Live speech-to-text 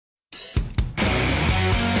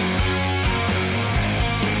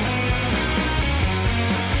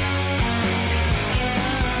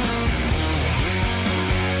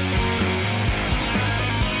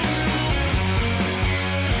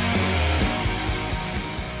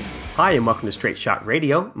Hi, and welcome to Straight Shot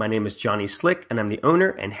Radio. My name is Johnny Slick, and I'm the owner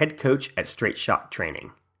and head coach at Straight Shot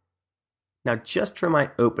Training. Now, just for my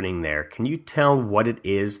opening there, can you tell what it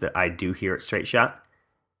is that I do here at Straight Shot?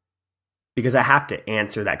 Because I have to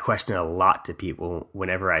answer that question a lot to people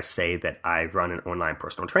whenever I say that I run an online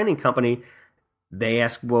personal training company. They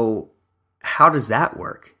ask, well, how does that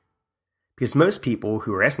work? Because most people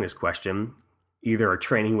who are asking this question either are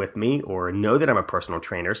training with me or know that I'm a personal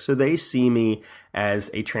trainer, so they see me as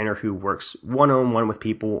a trainer who works one-on-one with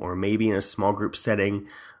people, or maybe in a small group setting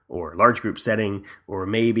or large group setting, or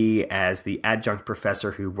maybe as the adjunct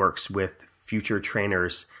professor who works with future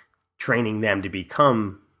trainers, training them to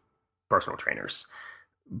become personal trainers.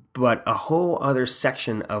 But a whole other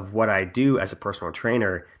section of what I do as a personal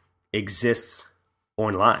trainer exists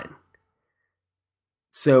online.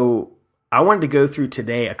 So I wanted to go through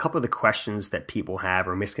today a couple of the questions that people have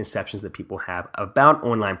or misconceptions that people have about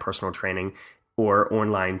online personal training or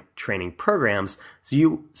online training programs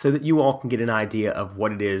so that you all can get an idea of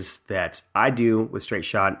what it is that I do with Straight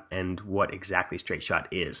Shot and what exactly Straight Shot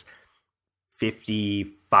is.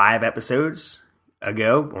 55 episodes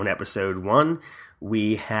ago, on episode 1,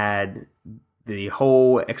 we had the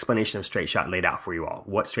whole explanation of Straight Shot laid out for you all.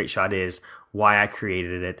 What Straight Shot is, why I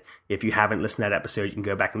created it. If you haven't listened to that episode, you can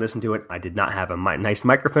go back and listen to it. I did not have a nice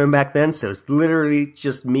microphone back then, so it's literally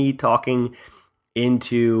just me talking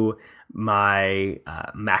into my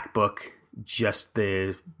MacBook, just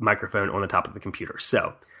the microphone on the top of the computer.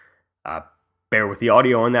 So bear with the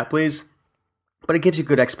audio on that, please. But it gives you a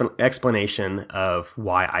good explanation of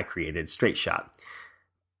why I created Straight Shot.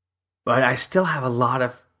 But I still have a lot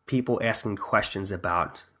of people asking questions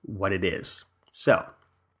about what it is. So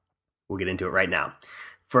we'll get into it right now.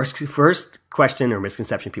 First question or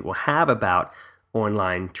misconception people have about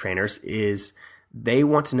online trainers is they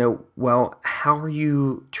want to know, well, how are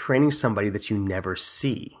you training somebody that you never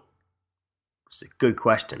see? It's a good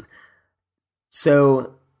question.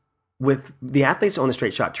 So with the athletes on the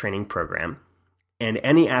Straight Shot training program, and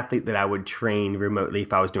any athlete that I would train remotely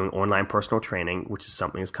if I was doing online personal training, which is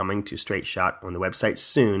something that's coming to Straight Shot on the website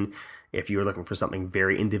soon. If you're looking for something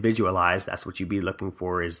very individualized, that's what you'd be looking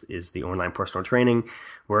for is the online personal training.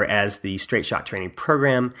 Whereas the Straight Shot training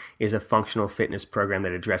program is a functional fitness program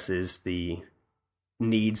that addresses the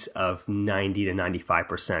needs of 90 to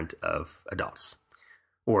 95% of adults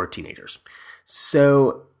or teenagers.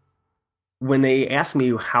 So when they ask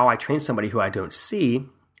me how I train somebody who I don't see,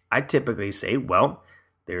 I typically say, well,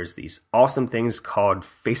 there's these awesome things called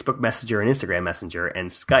Facebook Messenger and Instagram Messenger and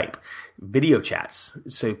Skype video chats.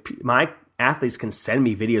 So my athletes can send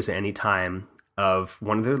me videos at any time of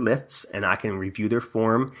one of their lifts, and I can review their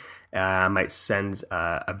form. I might send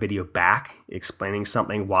a video back explaining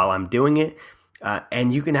something while I'm doing it.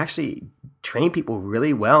 And you can actually train people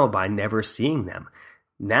really well by never seeing them.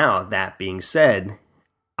 Now, that being said,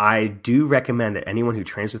 I do recommend that anyone who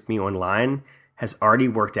trains with me online has already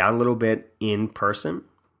worked out a little bit in person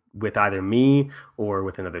with either me or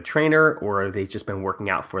with another trainer, or they've just been working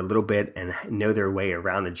out for a little bit and know their way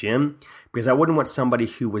around the gym. Because I wouldn't want somebody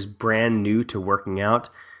who was brand new to working out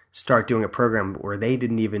start doing a program where they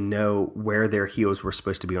didn't even know where their heels were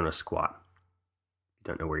supposed to be on a squat. If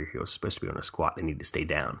you don't know where your heels are supposed to be on a squat, they need to stay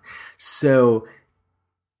down. So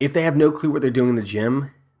if they have no clue what they're doing in the gym,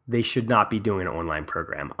 they should not be doing an online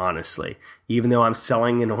program, honestly. Even though I'm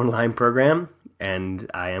selling an online program and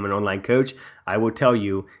I am an online coach, I will tell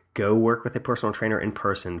you, go work with a personal trainer in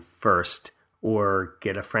person first, or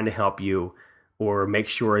get a friend to help you, or make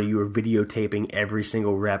sure you are videotaping every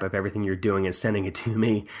single rep of everything you're doing and sending it to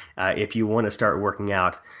me if you want to start working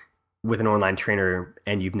out with an online trainer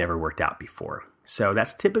and you've never worked out before. So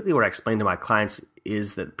that's typically what I explain to my clients,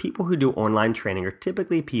 is that people who do online training are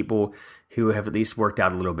typically people who have at least worked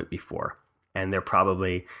out a little bit before. And they're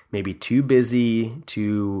probably maybe too busy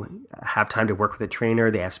to have time to work with a trainer.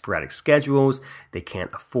 They have sporadic schedules. They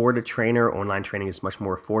can't afford a trainer. Online training is much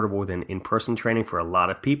more affordable than in-person training for a lot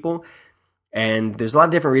of people. And there's a lot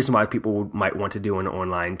of different reasons why people might want to do an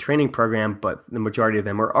online training program, but the majority of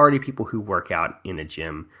them are already people who work out in a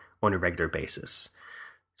gym on a regular basis.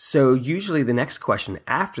 So usually the next question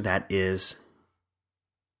after that is,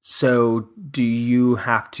 so do you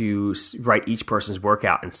have to write each person's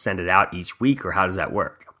workout and send it out each week, or how does that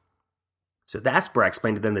work? So that's where I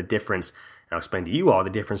explain to them the difference, and I'll explain to you all the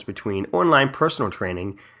difference between online personal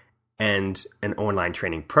training and an online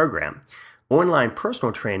training program. Online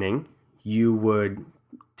personal training, you would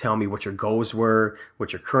tell me what your goals were,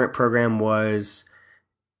 what your current program was,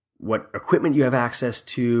 what equipment you have access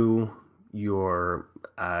to, your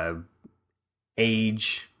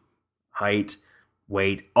age, height,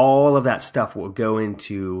 weight, all of that stuff will go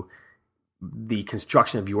into the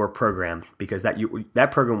construction of your program, because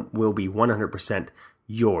that program will be 100%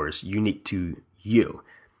 yours, unique to you.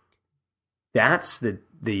 That's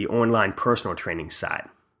the online personal training side,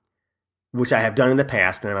 which I have done in the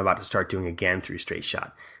past, and I'm about to start doing again through Straight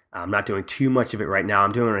Shot. I'm not doing too much of it right now.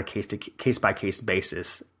 I'm doing it on a case-by-case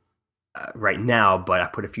basis right now, but I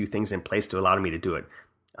put a few things in place to allow me to do it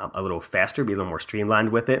a little faster, be a little more streamlined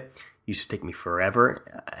with it. It used to take me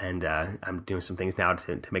forever, and I'm doing some things now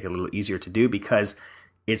to make it a little easier to do because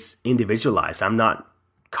it's individualized. I'm not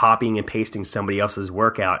copying and pasting somebody else's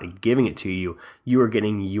workout and giving it to you. You are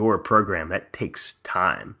getting your program. That takes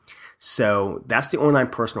time. So that's the online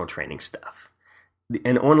personal training stuff.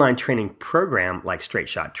 An online training program like Straight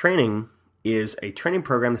Shot Training is a training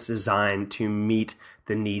program that's designed to meet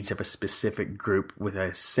the needs of a specific group with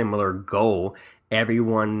a similar goal.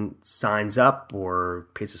 Everyone signs up or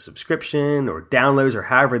pays a subscription or downloads or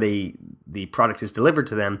however the product is delivered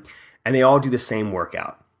to them, and they all do the same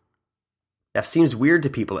workout. That seems weird to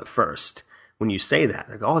people at first when you say that.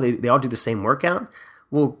 Like, oh, they all do the same workout?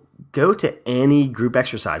 Well, go to any group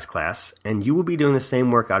exercise class and you will be doing the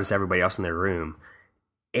same workout as everybody else in their room.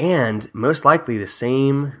 And most likely the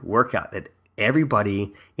same workout that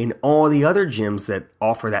everybody in all the other gyms that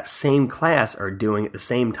offer that same class are doing at the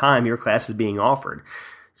same time your class is being offered.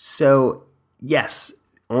 So yes,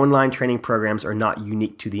 online training programs are not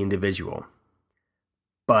unique to the individual,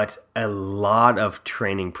 but a lot of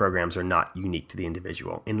training programs are not unique to the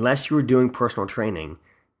individual. Unless you are doing personal training,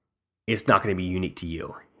 it's not going to be unique to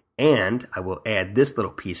you. And I will add this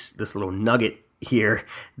little piece, this little nugget here.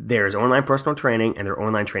 There's online personal training and there are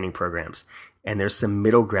online training programs. And there's some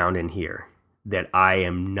middle ground in here that I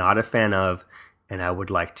am not a fan of and I would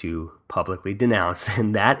like to publicly denounce.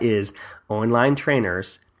 And that is online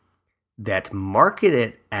trainers that market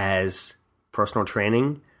it as personal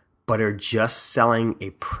training, but are just selling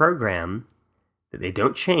a program that they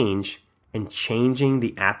don't change and changing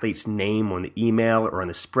the athlete's name on the email or on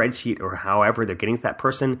the spreadsheet or however they're getting to that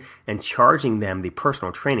person and charging them the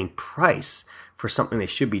personal training price for something they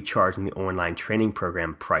should be charging the online training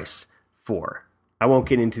program price for. I won't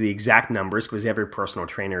get into the exact numbers because every personal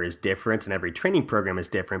trainer is different and every training program is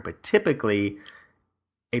different, but typically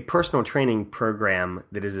a personal training program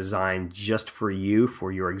that is designed just for you,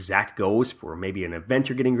 for your exact goals, for maybe an event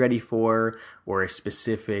you're getting ready for, or a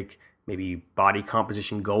specific maybe body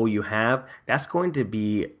composition goal you have, that's going to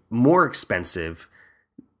be more expensive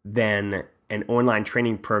than an online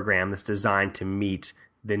training program that's designed to meet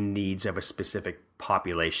the needs of a specific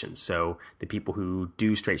population. So the people who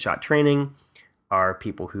do Straight Shot Training are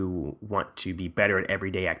people who want to be better at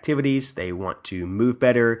everyday activities. They want to move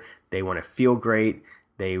better. They want to feel great.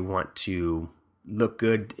 They want to look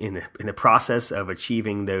good in the process of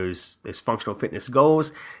achieving those functional fitness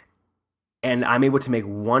goals. And I'm able to make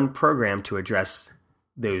one program to address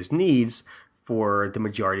those needs for the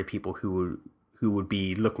majority of people who would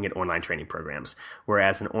be looking at online training programs.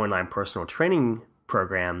 Whereas an online personal training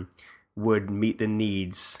program would meet the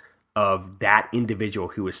needs of that individual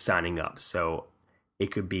who is signing up. So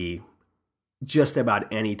it could be just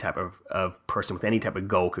about any type of person with any type of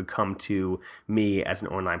goal could come to me as an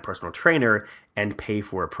online personal trainer and pay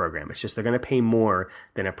for a program. It's just they're going to pay more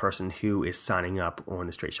than a person who is signing up on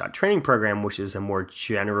the Straight Shot Training program, which is a more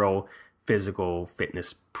general physical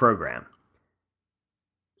fitness program.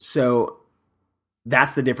 So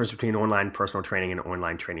that's the difference between online personal training and an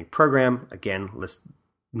online training program. Again, let's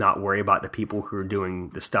not worry about the people who are doing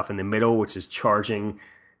the stuff in the middle, which is charging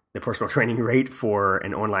the personal training rate for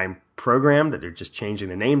an online program that they're just changing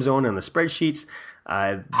the names on the spreadsheets.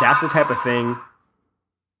 That's the type of thing.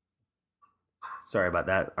 Sorry about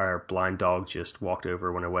that. Our blind dog just walked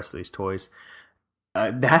over one of Wesley's toys.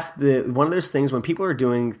 That's one of those things when people are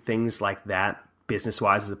doing things like that,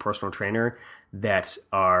 business-wise as a personal trainer, that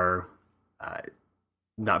are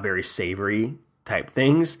not very savory type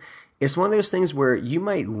things. It's one of those things where you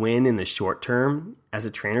might win in the short term as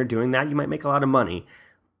a trainer doing that. You might make a lot of money.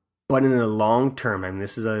 But in the long term, I mean,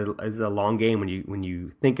 this is a long game when you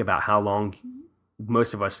think about how long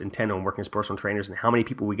most of us intend on working as personal trainers and how many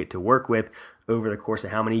people we get to work with over the course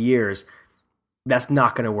of how many years. That's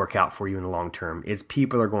not going to work out for you in the long term. It's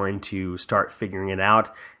people are going to start figuring it out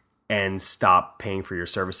and stop paying for your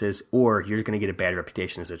services, or you're going to get a bad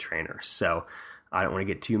reputation as a trainer. So I don't want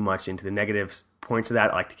to get too much into the negative points of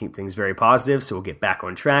that. I like to keep things very positive, so we'll get back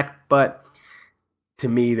on track. But to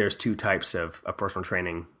me, there's two types of personal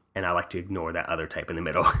training, and I like to ignore that other type in the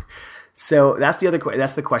middle. So that's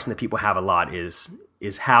the question that people have a lot is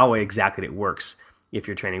how exactly it works if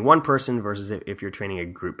you're training one person versus if you're training a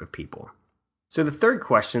group of people. So the third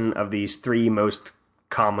question of these three most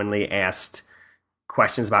commonly asked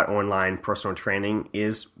questions about online personal training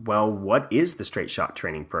is, well, what is the Straight Shot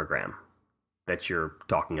training program that you're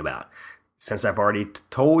talking about? Since I've already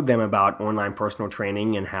told them about online personal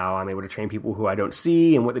training and how I'm able to train people who I don't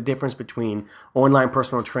see and what the difference between online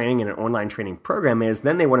personal training and an online training program is,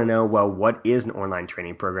 then they want to know, well, what is an online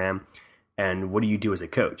training program and what do you do as a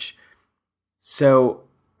coach? So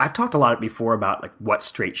I've talked a lot before about like what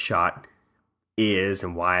Straight Shot is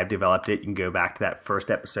and why I've developed it. You can go back to that first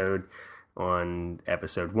episode on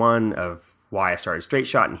episode 1 of why I started Straight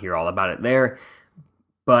Shot and hear all about it there.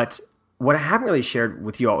 But what I haven't really shared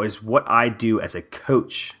with you all is what I do as a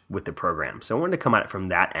coach with the program. So I wanted to come at it from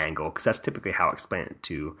that angle because that's typically how I explain it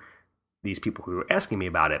to these people who are asking me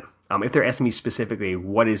about it. If they're asking me specifically,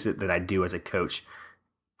 what is it that I do as a coach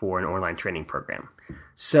for an online training program?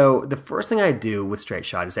 So the first thing I do with Straight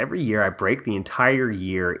Shot is every year I break the entire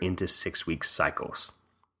year into 6-week cycles.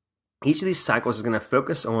 Each of these cycles is going to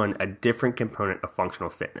focus on a different component of functional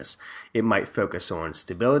fitness. It might focus on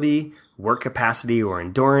stability, work capacity or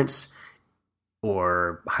endurance,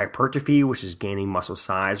 or hypertrophy, which is gaining muscle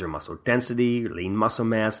size or muscle density, lean muscle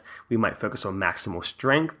mass. We might focus on maximal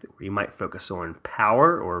strength. We might focus on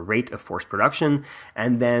power or rate of force production.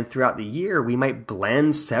 And then throughout the year, we might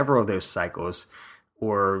blend several of those cycles,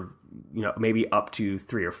 or maybe up to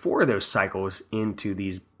 3 or 4 of those cycles into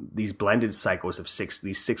these blended cycles of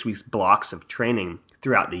these 6 weeks blocks of training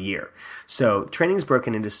throughout the year. So training is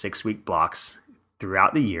broken into 6-week blocks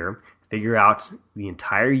throughout the year. Figure out the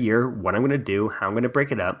entire year what I'm going to do, how I'm going to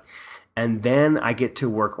break it up, and then I get to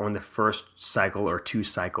work on the first cycle or 2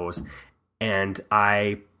 cycles, and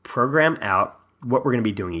I program out what we're going to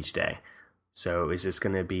be doing each day. So is this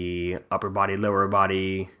going to be upper body, lower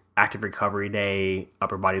body, active recovery day,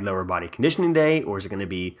 upper body, lower body conditioning day, or is it going to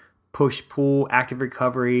be push-pull active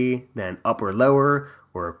recovery, then upper lower,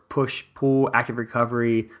 or push-pull active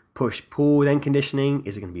recovery, push-pull then conditioning?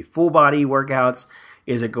 Is it going to be full body workouts?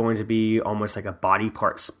 Is it going to be almost like a body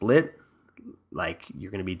part split? Like you're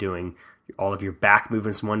going to be doing all of your back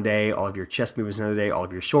movements one day, all of your chest movements another day, all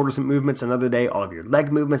of your shoulders movements another day, all of your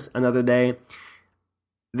leg movements another day.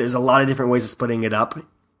 There's a lot of different ways of splitting it up.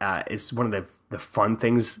 It's one of the fun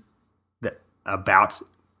things about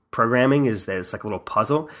programming is that it's like a little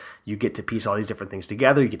puzzle. You get to piece all these different things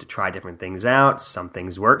together. You get to try different things out. Some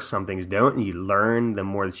things work, some things don't. And you learn the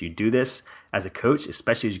more that you do this as a coach,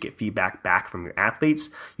 especially as you get feedback back from your athletes.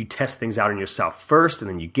 You test things out on yourself first, and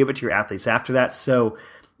then you give it to your athletes after that. So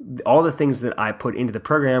all the things that I put into the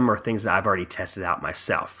program are things that I've already tested out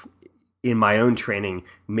myself in my own training.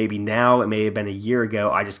 Maybe now, it may have been a year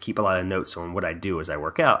ago, I just keep a lot of notes on what I do as I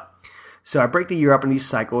work out. So I break the year up in these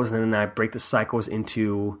cycles, and then I break the cycles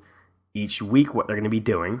into each week what they're going to be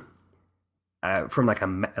doing from like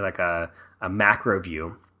a macro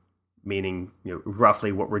view, meaning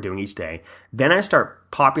roughly what we're doing each day. Then I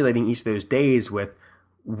start populating each of those days with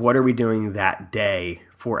what are we doing that day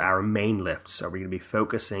for our main lifts. Are we going to be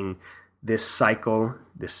focusing this cycle,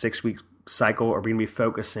 this 6-week cycle? Are we going to be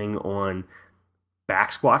focusing on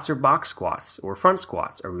back squats or box squats or front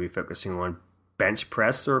squats? Are we focusing on bench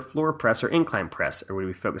press or floor press or incline press? Are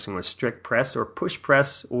we focusing on strict press or push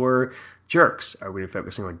press or jerks? Are we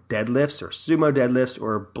focusing on deadlifts or sumo deadlifts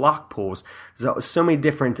or block pulls? There's so many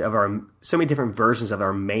different versions of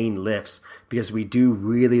our main lifts because we do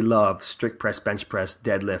really love strict press, bench press,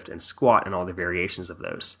 deadlift, and squat and all the variations of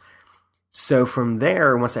those. So from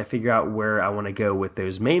there, once I figure out where I want to go with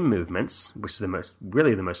those main movements, which is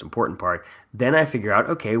really the most important part, then I figure out,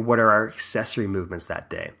 okay, what are our accessory movements that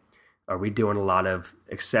day? Are we doing a lot of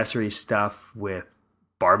accessory stuff with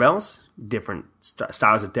barbells, different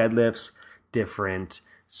styles of deadlifts, different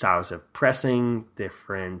styles of pressing,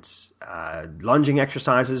 different lunging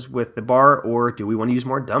exercises with the bar, or do we want to use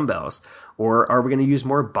more dumbbells? Or are we going to use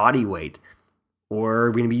more body weight? Or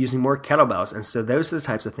are we going to be using more kettlebells? And so those are the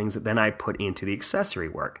types of things that then I put into the accessory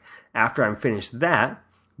work. After I'm finished that,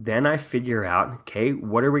 then I figure out, okay,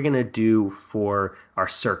 what are we going to do for our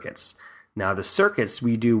circuits? Now, the circuits,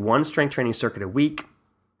 we do 1 strength training circuit a week.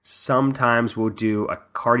 Sometimes we'll do a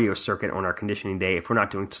cardio circuit on our conditioning day if we're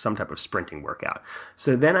not doing some type of sprinting workout.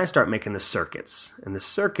 So then I start making the circuits. And the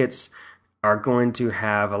circuits are going to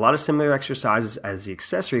have a lot of similar exercises as the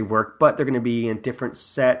accessory work, but they're going to be in different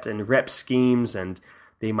set and rep schemes, and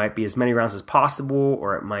they might be as many rounds as possible,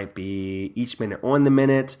 or it might be each minute on the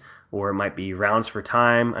minute, or it might be rounds for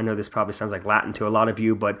time. I know this probably sounds like Latin to a lot of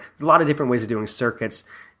you, but there's a lot of different ways of doing circuits.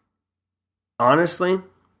 Honestly,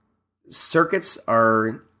 circuits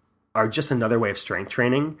are just another way of strength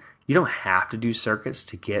training. You don't have to do circuits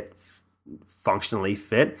to get functionally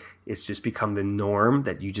fit. It's just become the norm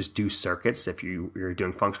that you just do circuits if you're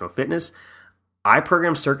doing functional fitness. I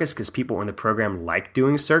program circuits because people in the program like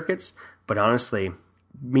doing circuits, but honestly,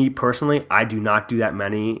 me personally, I do not do that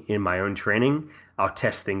many in my own training. I'll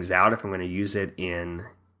test things out if I'm going to use it in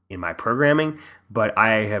my programming, but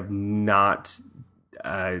I have not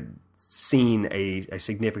seen a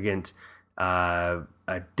significant a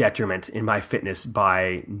detriment in my fitness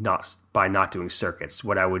by not doing circuits.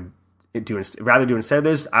 What I would rather do instead of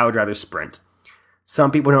those, I would rather sprint.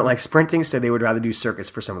 Some people don't like sprinting, so they would rather do circuits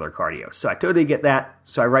for some of their cardio. So I totally get that.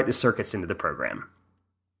 So I write the circuits into the program.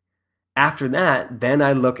 After that, then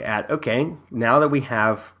I look at, okay, now that we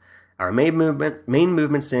have our main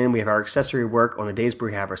movements in, we have our accessory work. On the days where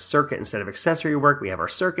we have our circuit instead of accessory work, we have our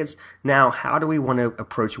circuits. Now, how do we want to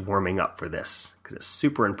approach warming up for this? Because it's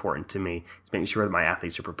super important to me, to making sure that my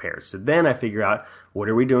athletes are prepared. So then I figure out, what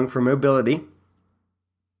are we doing for mobility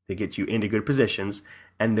to get you into good positions?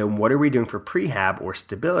 And then what are we doing for prehab or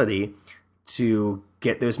stability to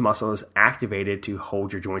get those muscles activated to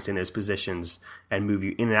hold your joints in those positions and move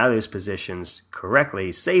you in and out of those positions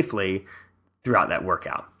correctly, safely, throughout that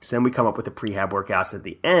workout. So then we come up with the prehab workouts at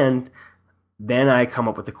the end. Then I come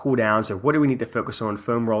up with the cool downs of what do we need to focus on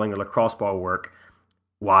foam rolling or lacrosse ball work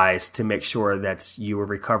wise to make sure that you are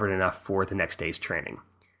recovered enough for the next day's training.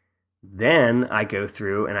 Then I go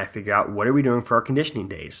through and I figure out, what are we doing for our conditioning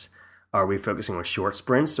days? Are we focusing on short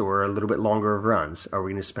sprints or a little bit longer of runs? Are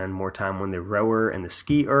we going to spend more time on the rower and the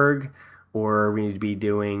ski erg? Or we need to be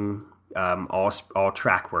doing all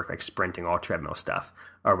track work, like sprinting, all treadmill stuff?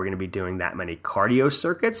 Are we going to be doing that many cardio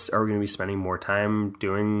circuits? Or are we going to be spending more time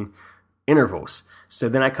doing intervals? So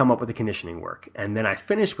then I come up with the conditioning work. And then I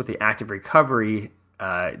finish with the active recovery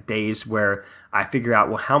days where I figure out,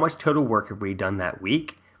 well, how much total work have we done that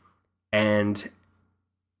week? And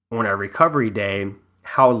on our recovery day,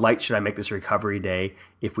 how light should I make this recovery day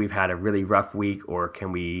if we've had a really rough week? Or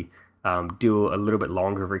can we do a little bit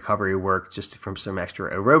longer recovery work just from some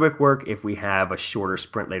extra aerobic work if we have a shorter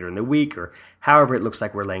sprint later in the week, or however it looks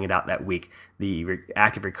like we're laying it out that week? The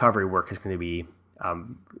active recovery work is going to be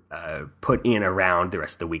put in around the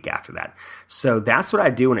rest of the week after that. So that's what I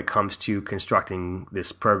do when it comes to constructing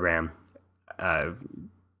this program on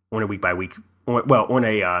a week by week, on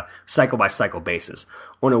a cycle by cycle basis.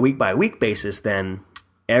 On a week by week basis, then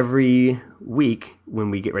every week when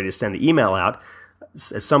we get ready to send the email out,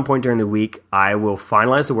 at some point during the week, I will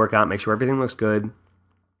finalize the workout, make sure everything looks good,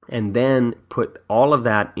 and then put all of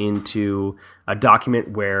that into a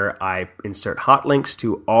document where I insert hot links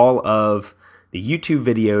to all of the YouTube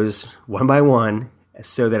videos one by one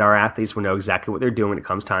so that our athletes will know exactly what they're doing when it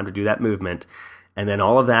comes time to do that movement. And then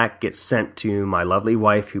all of that gets sent to my lovely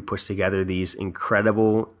wife, who puts together these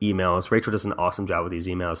incredible emails. Rachel does an awesome job with these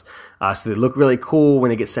emails. So they look really cool when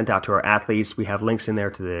they get sent out to our athletes. We have links in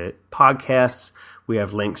there to the podcasts. We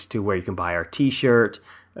have links to where you can buy our t-shirt.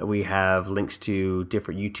 We have links to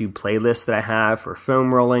different YouTube playlists that I have for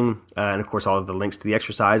foam rolling. And of course, all of the links to the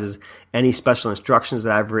exercises, any special instructions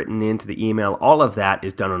that I've written into the email. All of that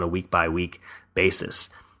is done on a week by week basis.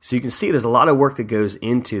 So you can see there's a lot of work that goes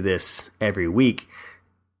into this every week,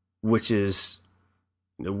 which is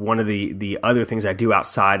one of the other things I do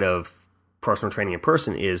outside of personal training in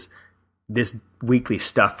person is this weekly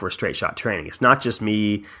stuff for Straight Shot Training. It's not just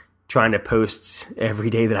me trying to post every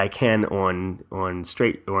day that I can on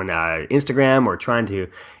Instagram, or trying to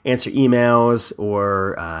answer emails,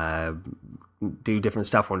 or do different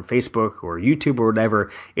stuff on Facebook or YouTube or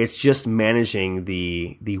whatever. It's just managing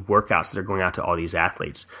the workouts that are going out to all these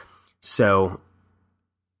athletes. So,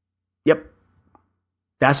 yep,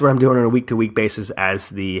 that's what I'm doing on a week-to-week basis as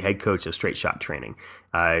the head coach of Straight Shot Training.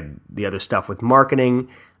 The other stuff with marketing,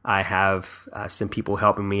 I have some people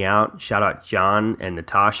helping me out. Shout out John and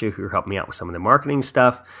Natasha, who helped me out with some of the marketing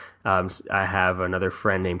stuff. I have another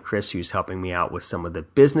friend named Chris who's helping me out with some of the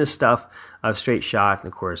business stuff of Straight Shot.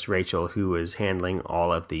 And of course, Rachel, who is handling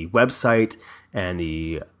all of the website and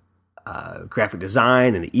the graphic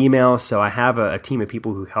design and the email. So I have a team of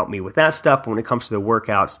people who help me with that stuff. But when it comes to the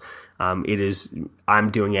workouts,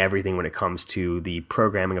 I'm doing everything when it comes to the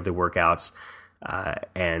programming of the workouts,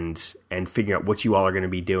 and figuring out what you all are going to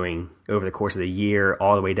be doing over the course of the year,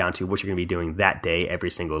 all the way down to what you're going to be doing that day,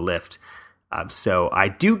 every single lift. So I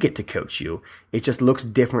do get to coach you. It just looks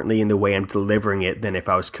differently in the way I'm delivering it than if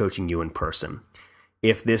I was coaching you in person.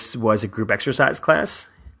 If this was a group exercise class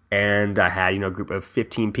and I had, a group of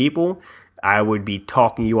 15 people, I would be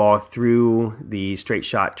talking you all through the Straight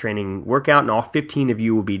Shot Training workout, and all 15 of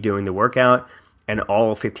you will be doing the workout, and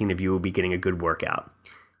all 15 of you will be getting a good workout.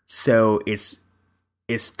 So it's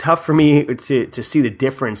tough for me to see the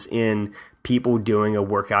difference in people doing a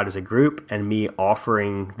workout as a group and me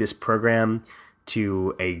offering this program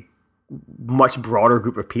to a much broader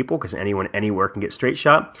group of people, because anyone anywhere can get straight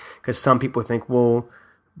shot. Because some people think, well,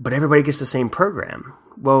 but everybody gets the same program.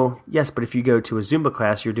 Well, yes, but if you go to a Zumba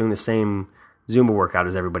class, you're doing the same Zumba workout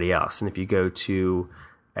as everybody else. And if you go to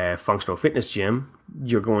a functional fitness gym,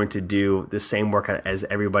 you're going to do the same workout as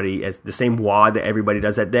everybody, as the same WOD that everybody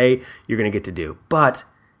does that day, you're going to get to do. But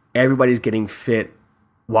everybody's getting fit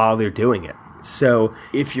while they're doing it. So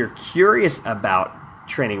if you're curious about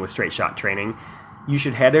training with Straight Shot Training, you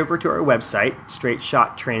should head over to our website,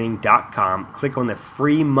 straightshottraining.com, click on the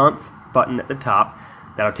free month button at the top.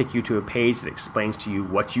 That'll take you to a page that explains to you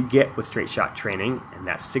what you get with Straight Shot Training, and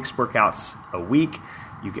that's 6 workouts a week.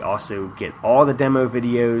 You can also get all the demo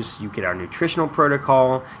videos. You get our nutritional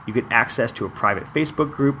protocol. You get access to a private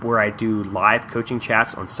Facebook group where I do live coaching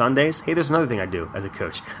chats on Sundays. Hey, there's another thing I do as a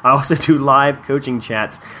coach. I also do live coaching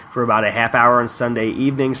chats for about a half hour on Sunday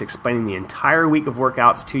evenings, explaining the entire week of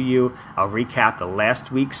workouts to you. I'll recap the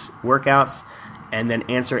last week's workouts and then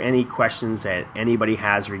answer any questions that anybody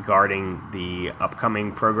has regarding the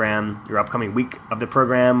upcoming program, your upcoming week of the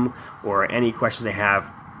program, or any questions they have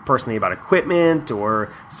personally about equipment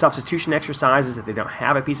or substitution exercises if they don't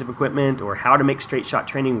have a piece of equipment, or how to make Straight Shot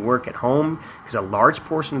Training work at home, because a large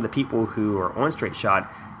portion of the people who are on Straight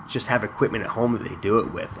Shot just have equipment at home that they do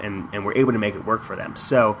it with, and we're able to make it work for them.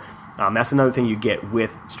 So that's another thing you get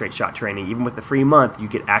with Straight Shot Training. Even with the free month, you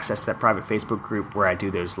get access to that private Facebook group where I do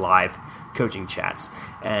those live coaching chats.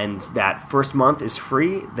 And that first month is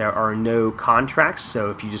free. There are no contracts, so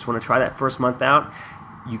if you just want to try that first month out,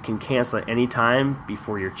 you can cancel at any time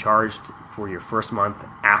before you're charged for your first month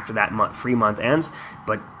after that free month ends.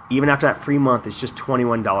 But even after that free month, it's just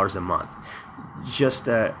 $21 a month. Just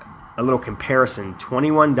a little comparison,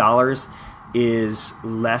 $21 is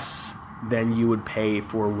less than you would pay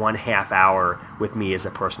for 1/2 hour with me as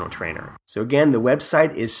a personal trainer. So again, the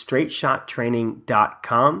website is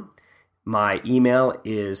straightshottraining.com. My email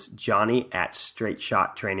is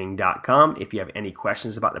johnny@straightshottraining.com. If you have any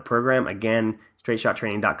questions about the program, again,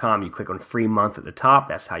 straightshottraining.com, you click on free month at the top.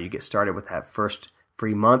 That's how you get started with that first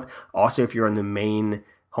free month. Also, if you're on the main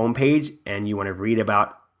homepage and you want to read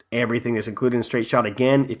about everything that's included in Straight Shot,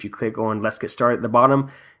 again, if you click on Let's Get Started at the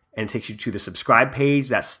bottom and it takes you to the subscribe page,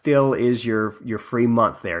 that still is your free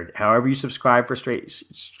month there. However you subscribe to Straight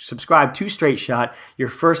Shot, your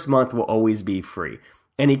first month will always be free.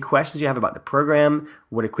 Any questions you have about the program,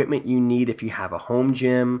 what equipment you need if you have a home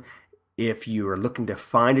gym, if you are looking to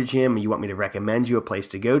find a gym and you want me to recommend you a place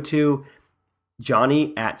to go to,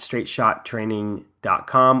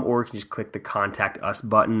 johnny@straightshottraining.com, or you can just click the Contact Us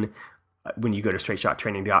button when you go to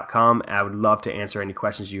straightshottraining.com. I would love to answer any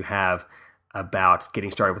questions you have about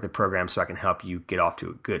getting started with the program so I can help you get off to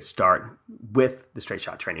a good start with the Straight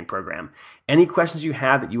Shot Training program. Any questions you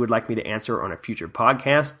have that you would like me to answer on a future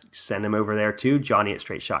podcast, send them over there to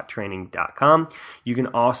johnny@straightshottraining.com. You can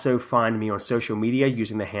also find me on social media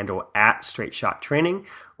using the handle @straightshottraining,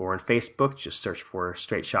 or on Facebook, just search for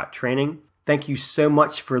Straight Shot Training. Thank you so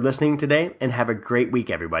much for listening today, and have a great week,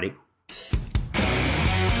 everybody.